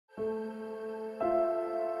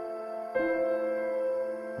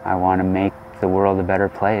I want to make the world a better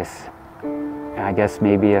place. I guess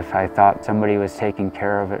maybe if I thought somebody was taking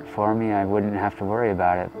care of it for me, I wouldn't have to worry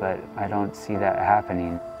about it, but I don't see that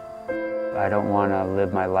happening. I don't want to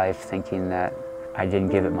live my life thinking that I didn't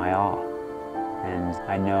give it my all. And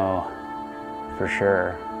I know for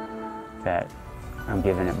sure that I'm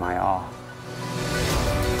giving it my all.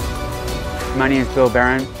 My name is Bill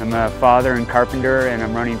Barron. I'm a father and carpenter, and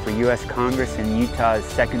I'm running for U.S. Congress in Utah's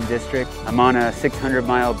 2nd District. I'm on a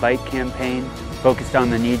 600-mile bike campaign focused on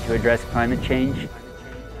the need to address climate change.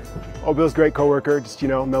 Oh, Bill's a great coworker, just,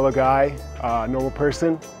 mellow guy, normal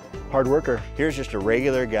person, hard worker. Here's just a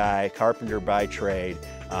regular guy, carpenter by trade,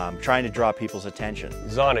 trying to draw people's attention.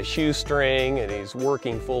 He's on a shoestring and he's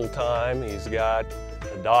working full-time. He's got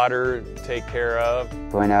a daughter to take care of.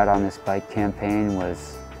 Going out on this bike campaign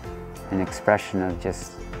was an expression of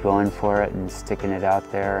just going for it and sticking it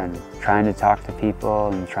out there and trying to talk to people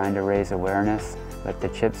and trying to raise awareness. Let the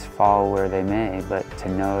chips fall where they may, but to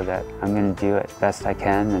know that I'm going to do it best I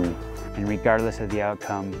can, and regardless of the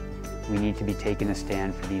outcome, we need to be taking a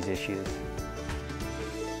stand for these issues.